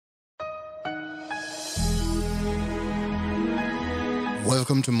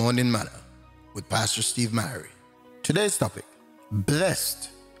Welcome to Morning Manna with Pastor Steve Mary. Today's topic, blessed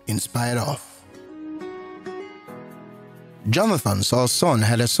in spite of. Jonathan, Saul's son,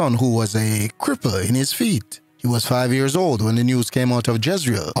 had a son who was a cripple in his feet. He was 5 years old when the news came out of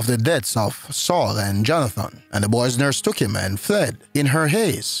Jezreel of the deaths of Saul and Jonathan, and the boy's nurse took him and fled. In her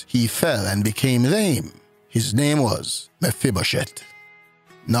haste, he fell and became lame. His name was Mephibosheth.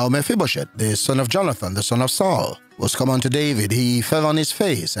 Now Mephibosheth, the son of Jonathan, the son of Saul, was come unto David. He fell on his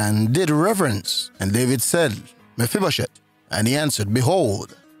face and did reverence. And David said, Mephibosheth. And he answered,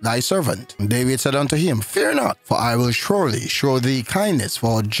 Behold, thy servant. And David said unto him, Fear not, for I will surely show thee kindness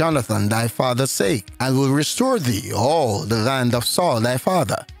for Jonathan thy father's sake, and will restore thee all the land of Saul thy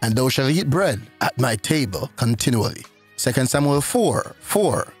father, and thou shalt eat bread at my table continually. 2 Samuel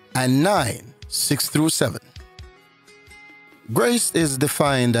 4 and 9, 6 through 7. Grace is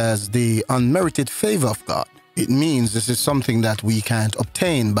defined as the unmerited favor of God. It means this is something that we can't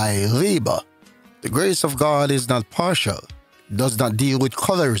obtain by labor. The grace of God is not partial. It does not deal with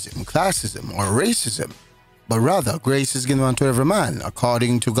colorism, classism, or racism, but rather grace is given unto every man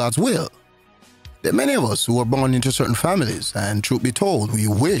according to God's will. There are many of us who were born into certain families, and truth be told, we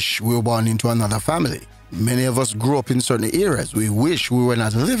wish we were born into another family. Many of us grew up in certain areas. We wish we were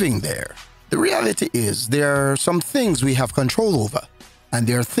not living there. The reality is there are some things we have control over, and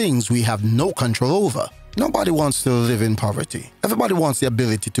there are things we have no control over. Nobody wants to live in poverty. Everybody wants the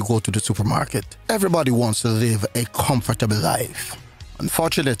ability to go to the supermarket. Everybody wants to live a comfortable life.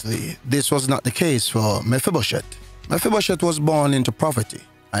 Unfortunately, this was not the case for Mephibosheth. Mephibosheth was born into poverty,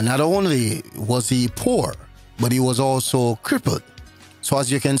 and not only was he poor, but he was also crippled. So as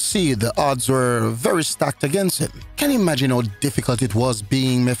you can see, the odds were very stacked against him. Can you imagine how difficult it was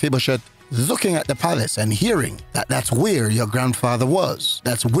being Mephibosheth, looking at the palace and hearing that that's where your grandfather was,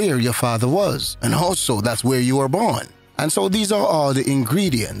 that's where your father was, and also that's where you were born. And so these are all the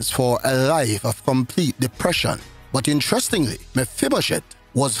ingredients for a life of complete depression. But interestingly, Mephibosheth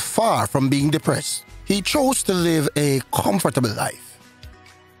was far from being depressed. He chose to live a comfortable life.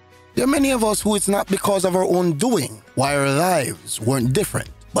 There are many of us who it's not because of our own doing why our lives weren't different.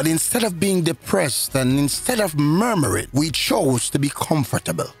 But instead of being depressed and instead of murmuring, we chose to be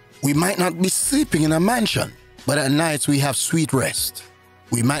comfortable. We might not be sleeping in a mansion, but at nights we have sweet rest.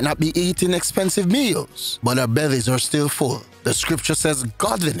 We might not be eating expensive meals, but our bellies are still full. The scripture says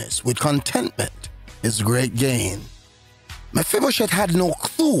godliness with contentment is great gain. Mephibosheth had no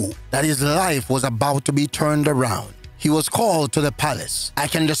clue that his life was about to be turned around. He was called to the palace. I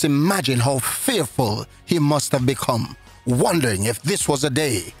can just imagine how fearful he must have become, wondering if this was a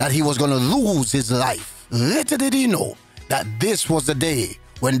day that he was going to lose his life. Little did he know that this was the day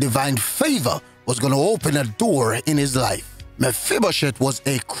when divine favor was going to open a door in his life. Mephibosheth was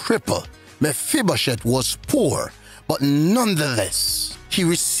a cripple. Mephibosheth was poor, but nonetheless, he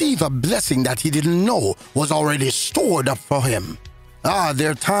received a blessing that he didn't know was already stored up for him. There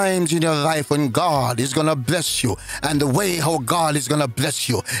are times in your life when God is going to bless you, and the way how God is going to bless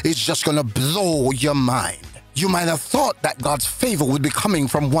you is just going to blow your mind. You might have thought that God's favor would be coming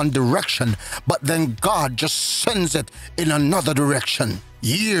from one direction, but then God just sends it in another direction.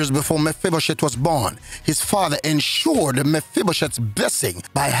 Years before Mephibosheth was born, his father ensured Mephibosheth's blessing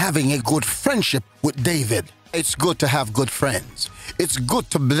by having a good friendship with David. It's good to have good friends. It's good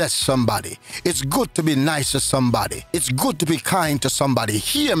to bless somebody. It's good to be nice to somebody. It's good to be kind to somebody.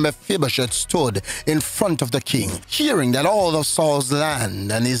 Here Mephibosheth stood in front of the king, hearing that all of Saul's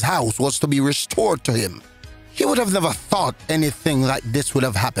land and his house was to be restored to him. He would have never thought anything like this would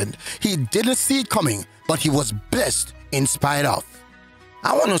have happened. He didn't see it coming, but he was blessed in spite of.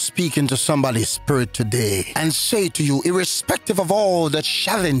 I want to speak into somebody's spirit today and say to you, irrespective of all the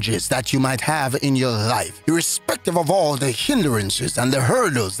challenges that you might have in your life, irrespective of all the hindrances and the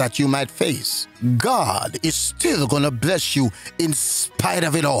hurdles that you might face, God is still going to bless you in spite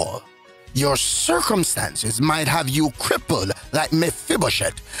of it all. Your circumstances might have you crippled like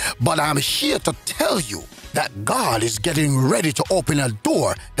Mephibosheth, but I'm here to tell you that God is getting ready to open a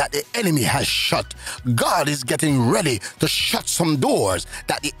door that the enemy has shut. God is getting ready to shut some doors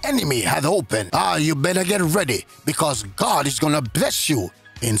that the enemy had opened. You better get ready, because God is going to bless you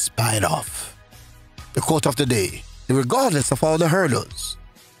in spite of. The quote of the day, regardless of all the hurdles,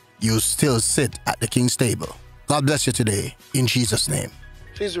 you still sit at the king's table. God bless you today, in Jesus' name.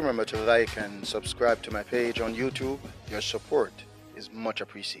 Please remember to like and subscribe to my page on YouTube. Your support is much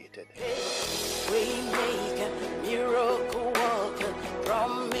appreciated. Waymaker, miracle worker,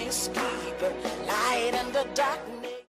 promise keeper, light in the darkness.